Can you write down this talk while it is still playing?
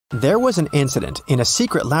There was an incident in a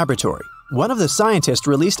secret laboratory. One of the scientists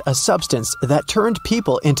released a substance that turned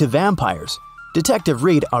people into vampires. Detective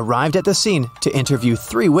Reed arrived at the scene to interview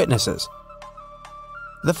 3 witnesses.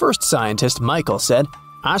 The first scientist, Michael, said,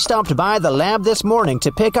 "I stopped by the lab this morning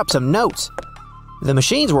to pick up some notes. The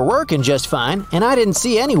machines were working just fine, and I didn't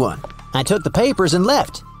see anyone. I took the papers and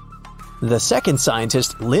left." The second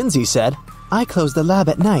scientist, Lindsay, said, "I closed the lab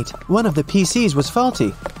at night. One of the PCs was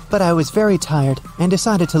faulty, but I was very tired and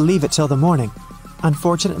decided to leave it till the morning.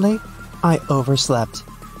 Unfortunately, I overslept."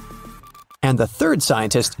 And the third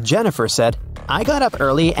scientist, Jennifer, said, "I got up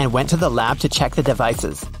early and went to the lab to check the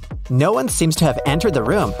devices. No one seems to have entered the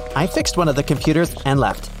room. I fixed one of the computers and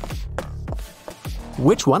left."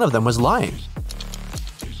 Which one of them was lying?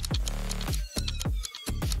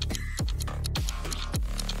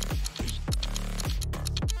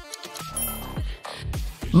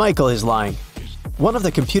 Michael is lying. One of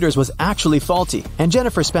the computers was actually faulty, and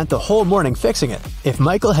Jennifer spent the whole morning fixing it. If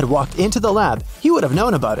Michael had walked into the lab, he would have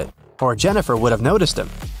known about it, or Jennifer would have noticed him.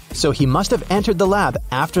 So he must have entered the lab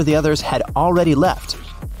after the others had already left.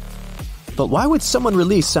 But why would someone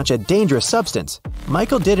release such a dangerous substance?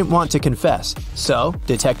 Michael didn't want to confess, so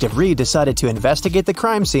Detective Reed decided to investigate the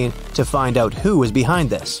crime scene to find out who was behind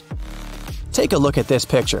this. Take a look at this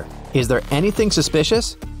picture. Is there anything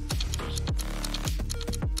suspicious?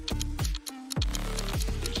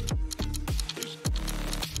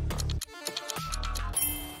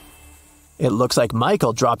 It looks like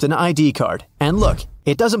Michael dropped an ID card. And look,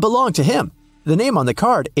 it doesn't belong to him. The name on the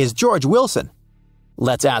card is George Wilson.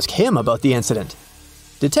 Let's ask him about the incident.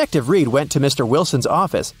 Detective Reed went to Mr. Wilson's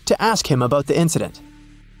office to ask him about the incident.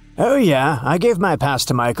 "Oh yeah, I gave my pass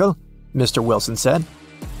to Michael," Mr. Wilson said.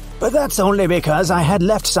 "But that's only because I had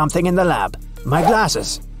left something in the lab. My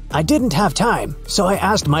glasses. I didn't have time, so I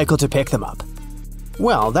asked Michael to pick them up."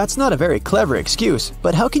 Well, that's not a very clever excuse,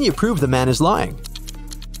 but how can you prove the man is lying?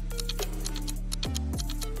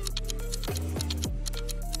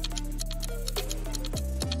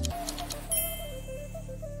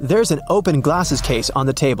 There's an open glasses case on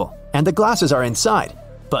the table, and the glasses are inside.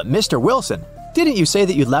 But Mr. Wilson, didn't you say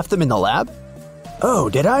that you left them in the lab? "Oh,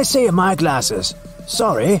 did I say my glasses?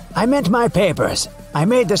 Sorry, I meant my papers. I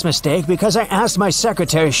made this mistake because I asked my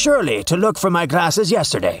secretary Shirley to look for my glasses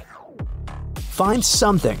yesterday." Find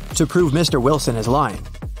something to prove Mr. Wilson is lying.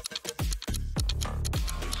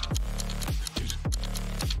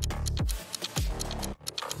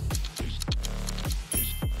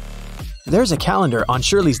 There's a calendar on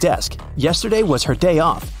Shirley's desk. Yesterday was her day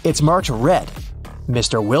off. It's marked red.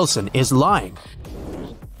 Mr. Wilson is lying.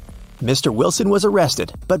 Mr. Wilson was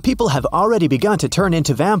arrested, but people have already begun to turn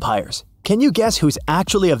into vampires. Can you guess who's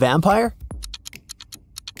actually a vampire?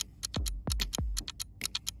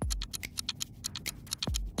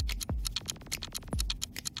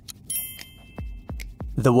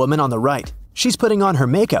 The woman on the right. She's putting on her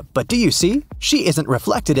makeup, but do you see? She isn't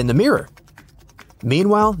reflected in the mirror.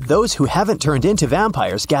 Meanwhile, those who haven't turned into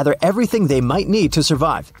vampires gather everything they might need to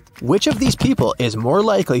survive. Which of these people is more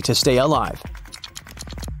likely to stay alive?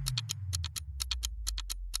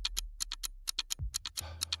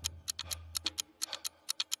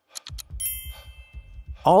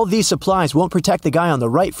 All these supplies won't protect the guy on the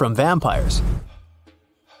right from vampires.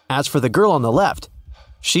 As for the girl on the left,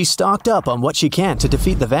 she's stocked up on what she can to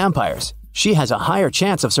defeat the vampires. She has a higher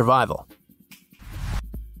chance of survival.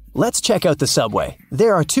 Let's check out the subway.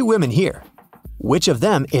 There are 2 women here. Which of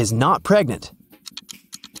them is not pregnant?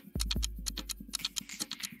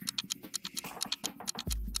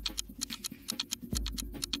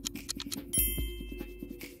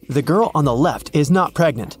 The girl on the left is not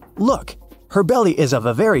pregnant. Look, her belly is of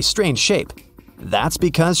a very strange shape. That's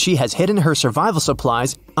because she has hidden her survival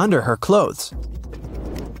supplies under her clothes.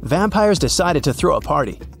 Vampires decided to throw a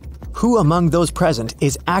party. Who among those present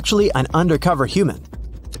is actually an undercover human?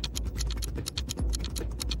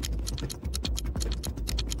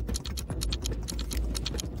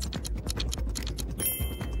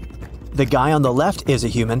 The guy on the left is a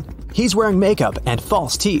human. He's wearing makeup and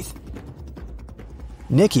false teeth.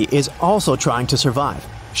 Nikki is also trying to survive.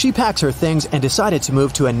 She packs her things and decided to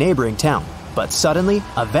move to a neighboring town. But suddenly,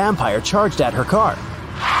 a vampire charged at her car.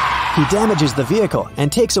 He damages the vehicle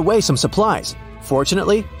and takes away some supplies.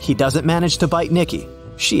 Fortunately, he doesn't manage to bite Nikki.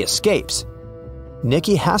 She escapes.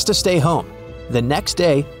 Nikki has to stay home. The next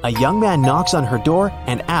day, a young man knocks on her door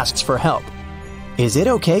and asks for help. Is it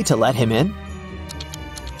okay to let him in?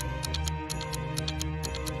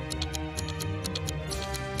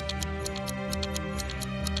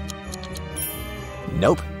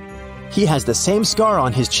 Nope. He has the same scar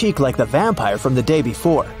on his cheek like the vampire from the day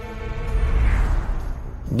before.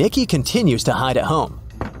 Nikki continues to hide at home.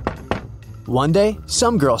 One day,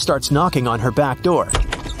 some girl starts knocking on her back door.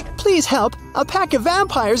 Please help! A pack of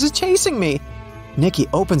vampires is chasing me! Nikki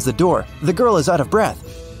opens the door. The girl is out of breath,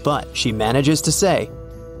 but she manages to say,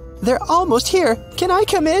 They're almost here! Can I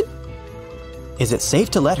come in? Is it safe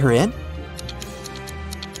to let her in?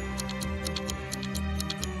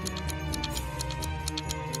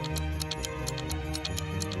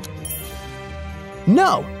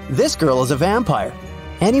 No! This girl is a vampire.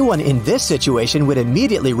 Anyone in this situation would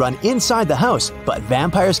immediately run inside the house, but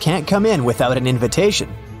vampires can't come in without an invitation.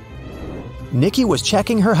 Nikki was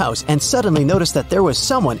checking her house and suddenly noticed that there was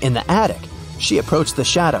someone in the attic. She approached the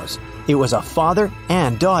shadows. It was a father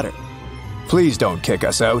and daughter. Please don't kick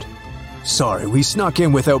us out. Sorry, we snuck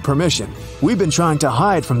in without permission. We've been trying to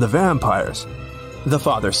hide from the vampires. The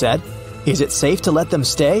father said, Is it safe to let them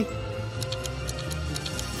stay?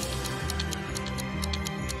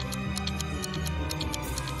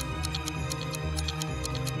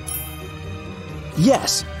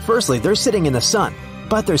 Yes, firstly, they're sitting in the sun,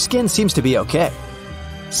 but their skin seems to be okay.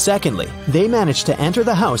 Secondly, they managed to enter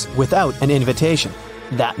the house without an invitation.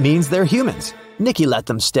 That means they're humans. Nikki let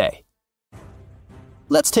them stay.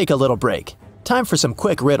 Let's take a little break. Time for some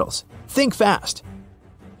quick riddles. Think fast.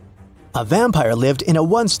 A vampire lived in a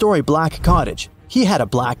one-story black cottage. He had a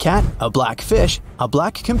black cat, a black fish, a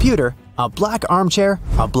black computer, a black armchair,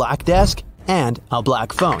 a black desk, and a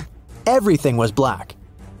black phone. Everything was black.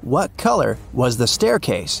 What color was the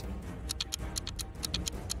staircase?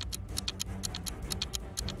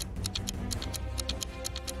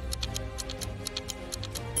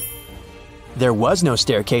 There was no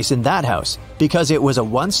staircase in that house because it was a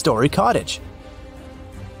one-story cottage.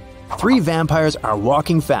 3 vampires are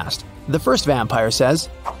walking fast. The first vampire says,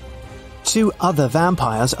 2 other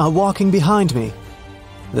vampires are walking behind me.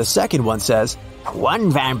 The second one says, 1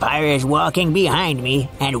 vampire is walking behind me,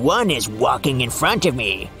 and 1 is walking in front of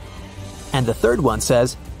me. And the third one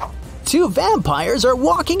says, 2 vampires are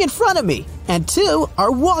walking in front of me, and 2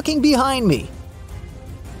 are walking behind me.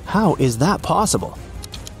 How is that possible?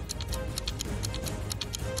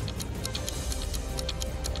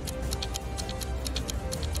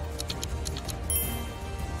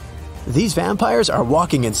 These vampires are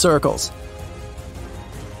walking in circles.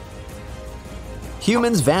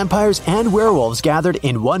 Humans, vampires, and werewolves gathered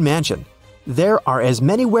in one mansion. There are as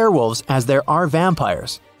many werewolves as there are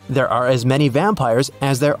vampires. There are as many vampires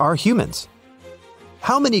as there are humans.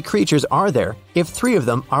 How many creatures are there if 3 of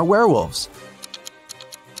them are werewolves?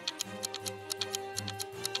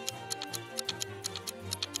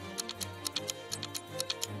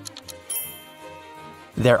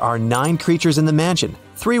 There are 9 creatures in the mansion,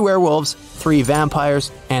 3 werewolves, 3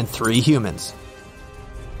 vampires, and 3 humans.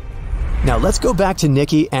 Now let's go back to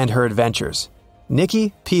Nikki and her adventures.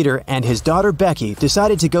 Nikki, Peter, and his daughter Becky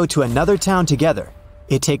decided to go to another town together.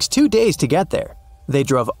 It takes 2 days to get there. They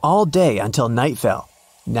drove all day until night fell.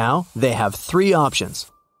 Now they have 3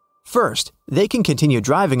 options. First, they can continue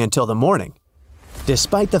driving until the morning,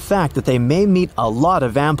 despite the fact that they may meet a lot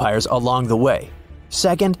of vampires along the way.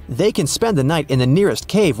 Second, they can spend the night in the nearest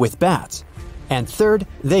cave with bats. And third,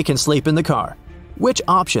 they can sleep in the car. Which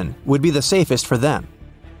option would be the safest for them?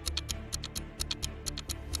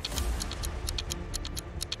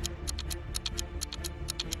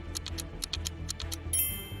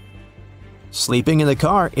 Sleeping in the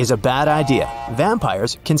car is a bad idea.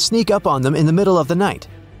 Vampires can sneak up on them in the middle of the night.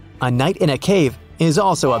 A night in a cave is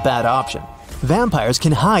also a bad option. Vampires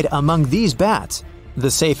can hide among these bats.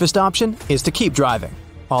 The safest option is to keep driving.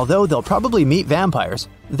 Although they'll probably meet vampires,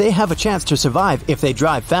 they have a chance to survive if they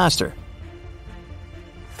drive faster.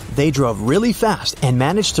 They drove really fast and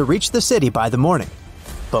managed to reach the city by the morning.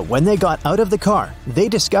 But when they got out of the car, they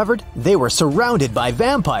discovered they were surrounded by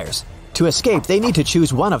vampires. To escape, they need to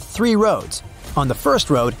choose one of 3 roads. On the first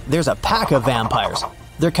road, there's a pack of vampires.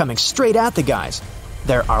 They're coming straight at the guys.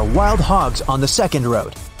 There are wild hogs on the second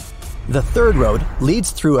road. The third road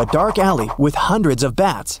leads through a dark alley with hundreds of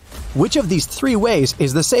bats. Which of these 3 ways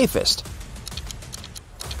is the safest?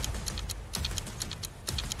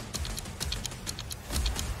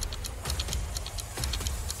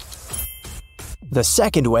 The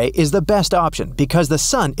second way is the best option because the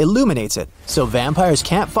sun illuminates it, so vampires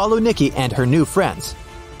can't follow Nikki and her new friends.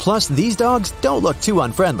 Plus, these dogs don't look too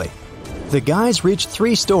unfriendly. The guys reach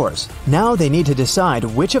 3 stores. Now they need to decide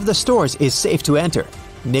which of the stores is safe to enter.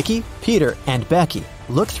 Nikki, Peter, and Becky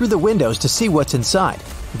look through the windows to see what's inside.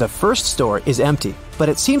 The first store is empty, but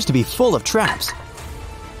it seems to be full of traps.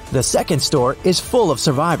 The second store is full of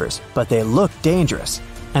survivors, but they look dangerous.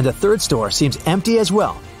 And the third store seems empty as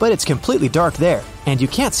well, but it's completely dark there, and you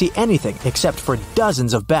can't see anything except for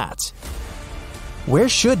dozens of bats. Where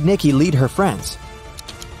should Nikki lead her friends?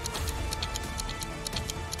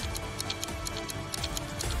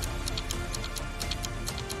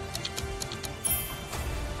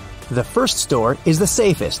 The first store is the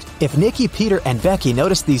safest. If Nikki, Peter, and Becky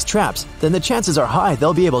notice these traps, then the chances are high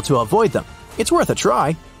they'll be able to avoid them. It's worth a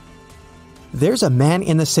try. There's a man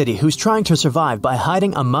in the city who's trying to survive by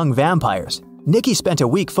hiding among vampires. Nikki spent a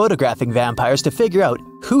week photographing vampires to figure out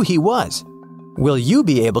who he was. Will you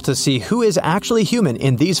be able to see who is actually human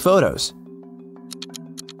in these photos?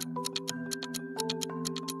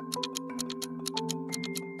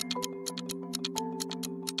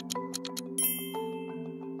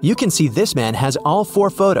 You can see this man has all 4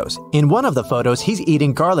 photos. In one of the photos, he's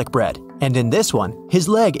eating garlic bread, and in this one, his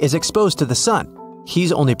leg is exposed to the sun.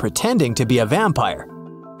 He's only pretending to be a vampire.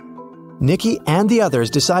 Nikki and the others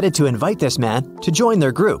decided to invite this man to join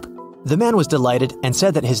their group. The man was delighted and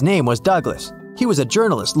said that his name was Douglas. He was a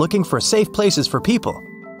journalist looking for safe places for people.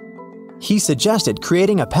 He suggested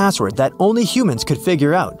creating a password that only humans could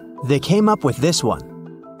figure out. They came up with this one: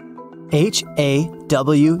 HAWUH.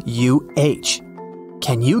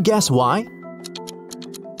 Can you guess why?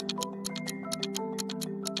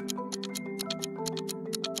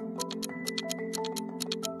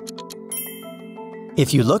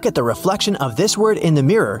 If you look at the reflection of this word in the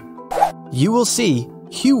mirror, you will see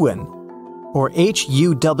Huwan, or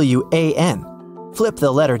Huwan. Flip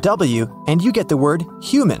the letter W and you get the word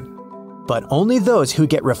human. But only those who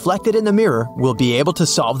get reflected in the mirror will be able to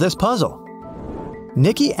solve this puzzle.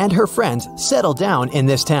 Nikki and her friends settle down in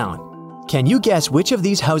this town. Can you guess which of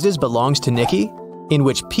these houses belongs to Nikki, in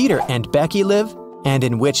which Peter and Becky live, and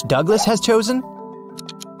in which Douglas has chosen?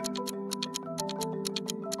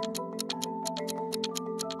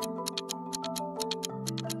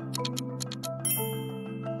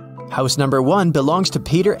 House number 1 belongs to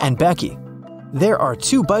Peter and Becky. There are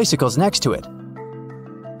 2 bicycles next to it.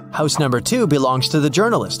 House number 2 belongs to the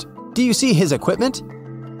journalist. Do you see his equipment?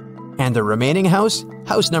 And the remaining house,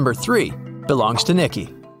 house number 3, belongs to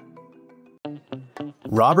Nikki.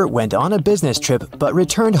 Robert went on a business trip but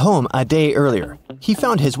returned home a day earlier. He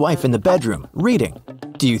found his wife in the bedroom, reading.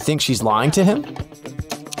 Do you think she's lying to him?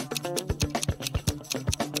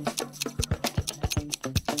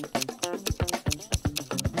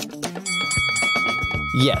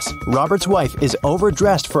 Yes, Robert's wife is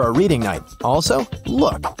overdressed for a reading night. Also,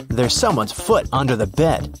 look, there's someone's foot under the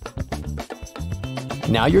bed.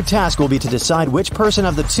 Now your task will be to decide which person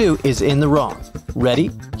of the 2 is in the wrong.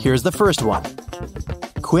 Ready? Here's the first one.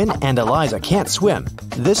 Quinn and Eliza can't swim.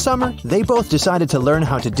 This summer, they both decided to learn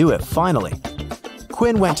how to do it finally.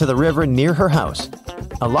 Quinn went to the river near her house.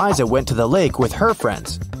 Eliza went to the lake with her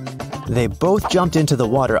friends. They both jumped into the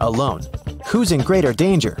water alone. Who's in greater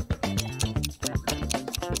danger?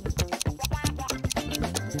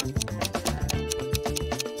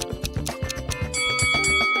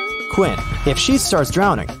 Quinn. If she starts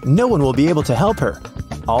drowning, no one will be able to help her.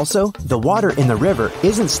 Also, the water in the river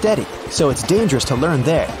isn't steady, so it's dangerous to learn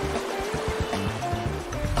there.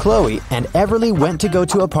 Chloe and Everly went to go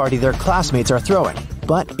to a party their classmates are throwing,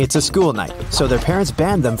 but it's a school night, so their parents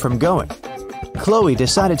banned them from going. Chloe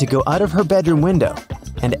decided to go out of her bedroom window,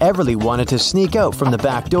 and Everly wanted to sneak out from the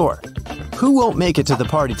back door. Who won't make it to the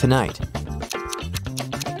party tonight?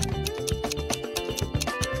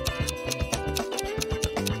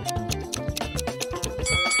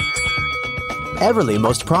 Everly,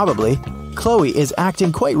 most probably. Chloe is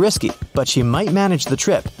acting quite risky, but she might manage the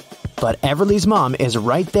trip. But Everly's mom is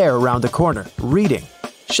right there around the corner, reading.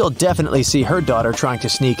 She'll definitely see her daughter trying to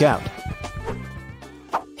sneak out.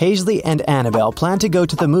 Hazley and Annabelle plan to go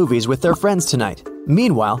to the movies with their friends tonight.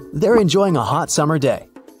 Meanwhile, they're enjoying a hot summer day.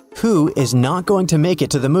 Who is not going to make it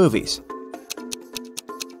to the movies?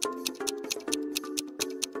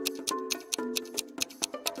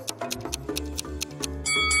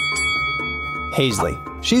 Hazley.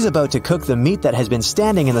 She's about to cook the meat that has been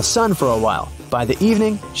standing in the sun for a while. By the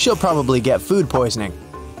evening, she'll probably get food poisoning.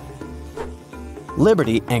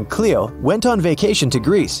 Liberty and Cleo went on vacation to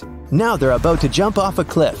Greece. Now they're about to jump off a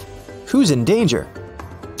cliff. Who's in danger?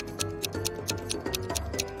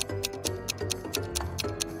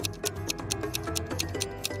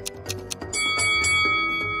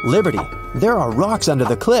 Liberty. There are rocks under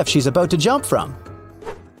the cliff she's about to jump from.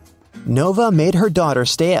 Nova made her daughter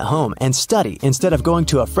stay at home and study instead of going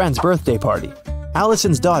to a friend's birthday party.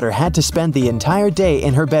 Allison's daughter had to spend the entire day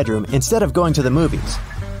in her bedroom instead of going to the movies.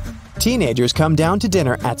 Teenagers come down to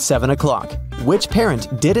dinner at 7 o'clock. Which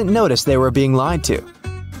parent didn't notice they were being lied to?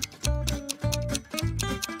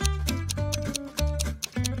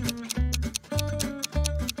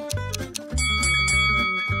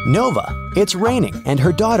 Nova. It's raining and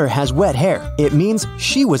her daughter has wet hair. It means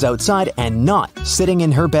she was outside and not sitting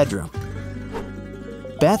in her bedroom.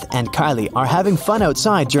 Beth and Kylie are having fun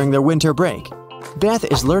outside during their winter break. Beth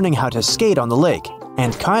is learning how to skate on the lake,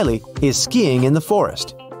 and Kylie is skiing in the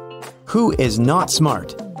forest. Who is not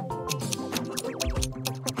smart?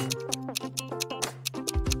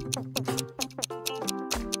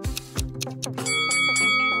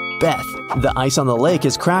 Beth. The ice on the lake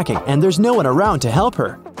is cracking and there's no one around to help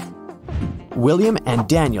her. William and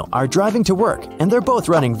Daniel are driving to work and they're both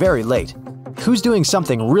running very late. Who's doing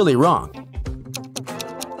something really wrong?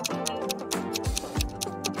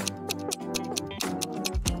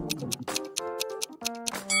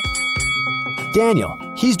 Daniel.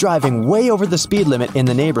 He's driving way over the speed limit in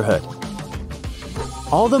the neighborhood.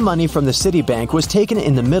 All the money from the city bank was taken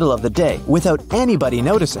in the middle of the day without anybody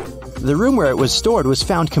noticing. The room where it was stored was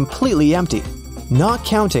found completely empty, not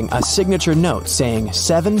counting a signature note saying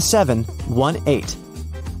 7718.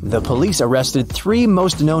 The police arrested 3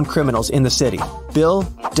 most known criminals in the city, Bill,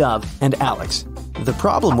 Dove, and Alex. The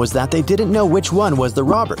problem was that they didn't know which one was the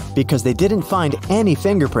robber because they didn't find any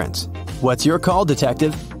fingerprints. What's your call,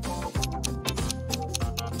 detective?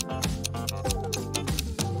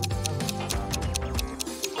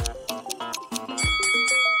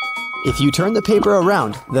 If you turn the paper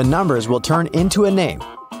around, the numbers will turn into a name.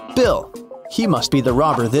 Bill. He must be the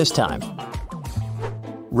robber this time.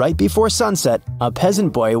 Right before sunset, a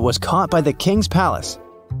peasant boy was caught by the king's palace.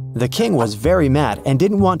 The king was very mad and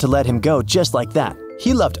didn't want to let him go just like that.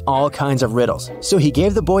 He loved all kinds of riddles, so he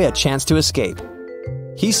gave the boy a chance to escape.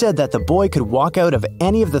 He said that the boy could walk out of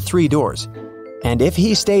any of the 3 doors, and if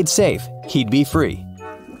he stayed safe, he'd be free.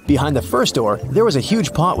 Behind the first door, there was a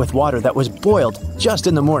huge pot with water that was boiled just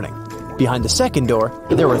in the morning. Behind the second door,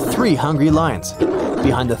 there were 3 hungry lions.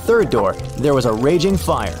 Behind the third door, there was a raging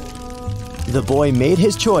fire. The boy made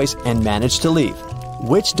his choice and managed to leave.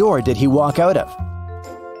 Which door did he walk out of?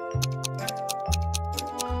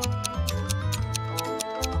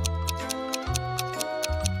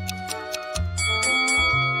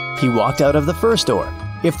 He walked out of the first door.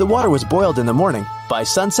 If the water was boiled in the morning, by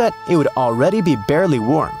sunset it would already be barely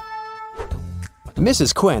warm.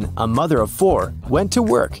 Mrs. Quinn, a mother of 4, went to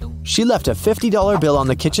work. She left a $50 bill on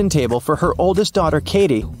the kitchen table for her oldest daughter,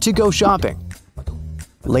 Katie, to go shopping.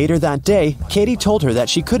 Later that day, Katie told her that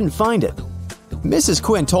she couldn't find it. Mrs.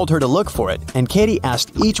 Quinn told her to look for it, and Katie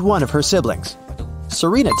asked each one of her siblings.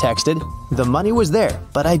 Serena texted, "The money was there,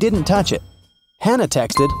 but I didn't touch it." Hannah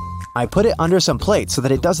texted, "I put it under some plates so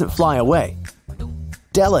that it doesn't fly away."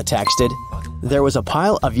 Della texted, "There was a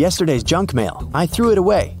pile of yesterday's junk mail. I threw it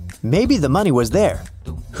away. Maybe the money was there."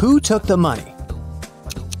 Who took the money?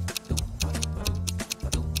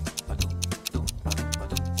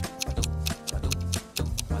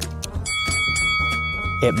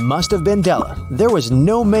 It must have been Della. There was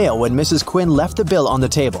no mail when Mrs. Quinn left the bill on the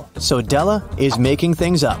table, so Della is making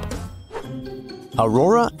things up.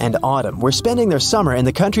 Aurora and Autumn were spending their summer in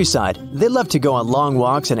the countryside. They loved to go on long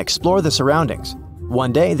walks and explore the surroundings.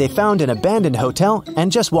 One day, they found an abandoned hotel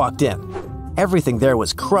and just walked in. Everything there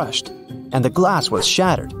was crushed, and the glass was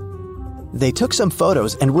shattered. They took some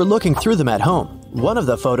photos and were looking through them at home. One of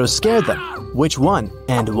the photos scared them. Which one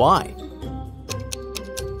and why?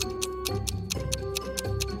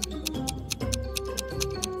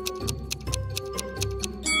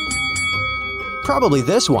 Probably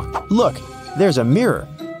this one. Look, there's a mirror,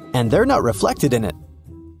 and they're not reflected in it.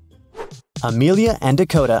 Amelia and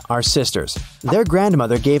Dakota are sisters. Their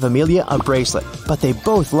grandmother gave Amelia a bracelet, but they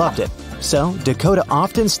both loved it. So, Dakota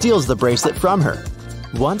often steals the bracelet from her.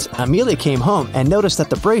 Once, Amelia came home and noticed that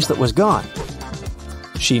the bracelet was gone.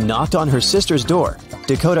 She knocked on her sister's door.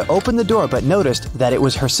 Dakota opened the door but noticed that it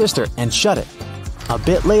was her sister and shut it. A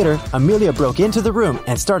bit later, Amelia broke into the room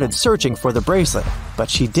and started searching for the bracelet, but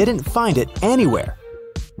she didn't find it anywhere.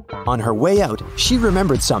 On her way out, she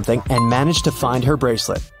remembered something and managed to find her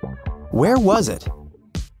bracelet. Where was it?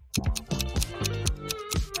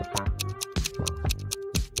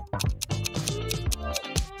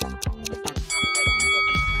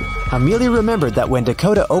 Amelia remembered that when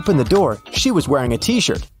Dakota opened the door, she was wearing a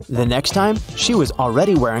t-shirt. The next time, she was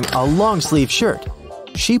already wearing a long-sleeve shirt.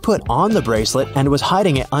 She put on the bracelet and was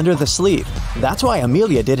hiding it under the sleeve. That's why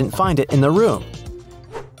Amelia didn't find it in the room.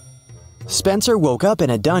 Spencer woke up in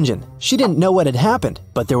a dungeon. She didn't know what had happened,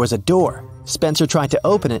 but there was a door. Spencer tried to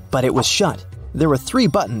open it, but it was shut. There were 3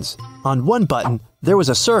 buttons. On one button, there was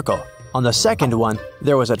a circle. On the second one,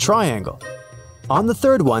 there was a triangle. On the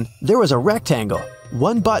third one, there was a rectangle.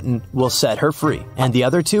 One button will set her free, and the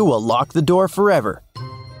other 2 will lock the door forever.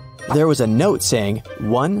 There was a note saying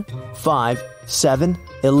 1, 5, 7,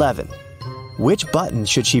 11. Which button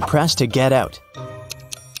should she press to get out?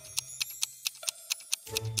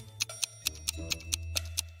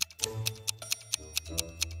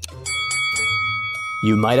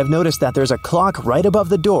 You might have noticed that there's a clock right above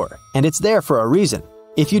the door, and it's there for a reason.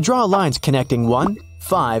 If you draw lines connecting 1,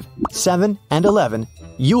 5, 7, and 11,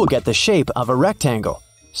 you will get the shape of a rectangle.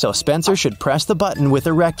 So Spencer should press the button with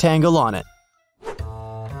a rectangle on it.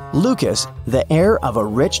 Lucas, the heir of a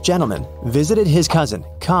rich gentleman, visited his cousin,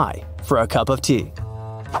 Kai, for a cup of tea.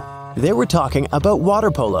 They were talking about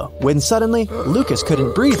water polo when suddenly Lucas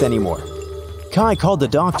couldn't breathe anymore. Kai called the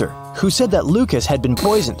doctor, who said that Lucas had been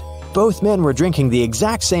poisoned. Both men were drinking the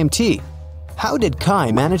exact same tea. How did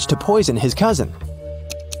Kai manage to poison his cousin?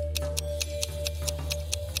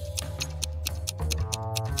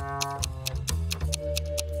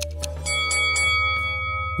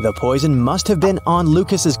 The poison must have been on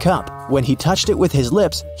Lucas's cup. When he touched it with his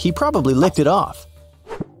lips, he probably licked it off.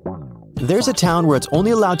 There's a town where it's only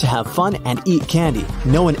allowed to have fun and eat candy.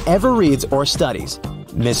 No one ever reads or studies.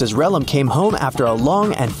 Mrs. Relham came home after a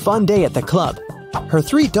long and fun day at the club. Her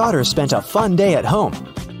 3 daughters spent a fun day at home.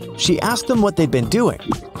 She asked them what they'd been doing.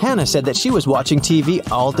 Hannah said that she was watching TV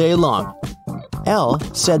all day long. Elle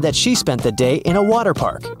said that she spent the day in a water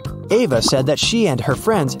park. Ava said that she and her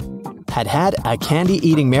friends had a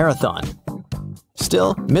candy-eating marathon.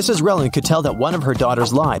 Still, Mrs. Relham could tell that one of her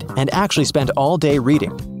daughters lied and actually spent all day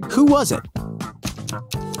reading. Who was it?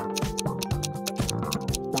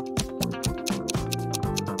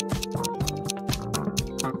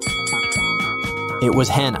 It was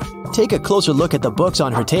Hannah. Take a closer look at the books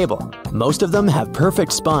on her table. Most of them have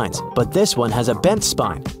perfect spines, but this one has a bent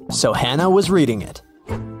spine, so Hannah was reading it.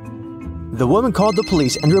 The woman called the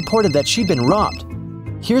police and reported that she'd been robbed.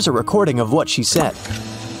 Here's a recording of what she said.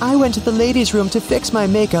 I went to the ladies' room to fix my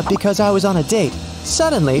makeup because I was on a date.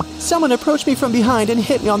 Suddenly, someone approached me from behind and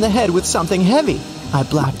hit me on the head with something heavy. I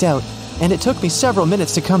blacked out, and it took me several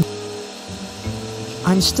minutes to come.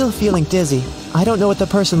 I'm still feeling dizzy. I don't know what the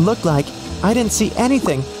person looked like. I didn't see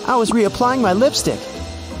anything. I was reapplying my lipstick.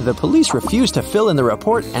 The police refused to fill in the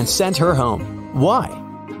report and sent her home. Why?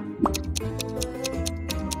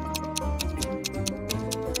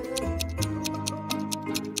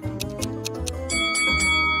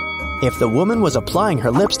 If the woman was applying her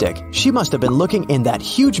lipstick, she must have been looking in that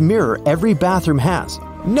huge mirror every bathroom has.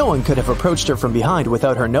 No one could have approached her from behind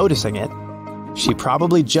without her noticing it. She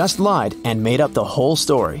probably just lied and made up the whole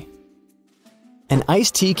story. An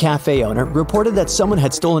iced tea cafe owner reported that someone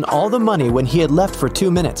had stolen all the money when he had left for 2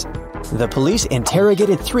 minutes. The police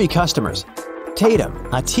interrogated 3 customers.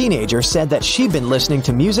 Tatum, a teenager, said that she'd been listening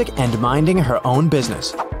to music and minding her own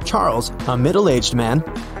business. Charles, a middle-aged man,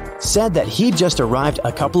 said that he'd just arrived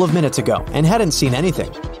a couple of minutes ago and hadn't seen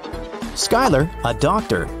anything. Skylar, a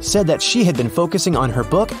doctor, said that she had been focusing on her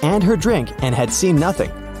book and her drink and had seen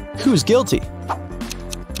nothing. Who's guilty?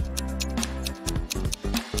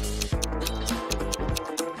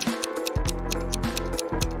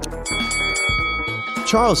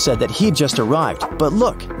 Charles said that he'd just arrived, but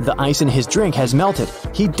look, the ice in his drink has melted.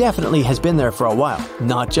 He definitely has been there for a while,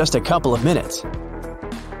 not just a couple of minutes.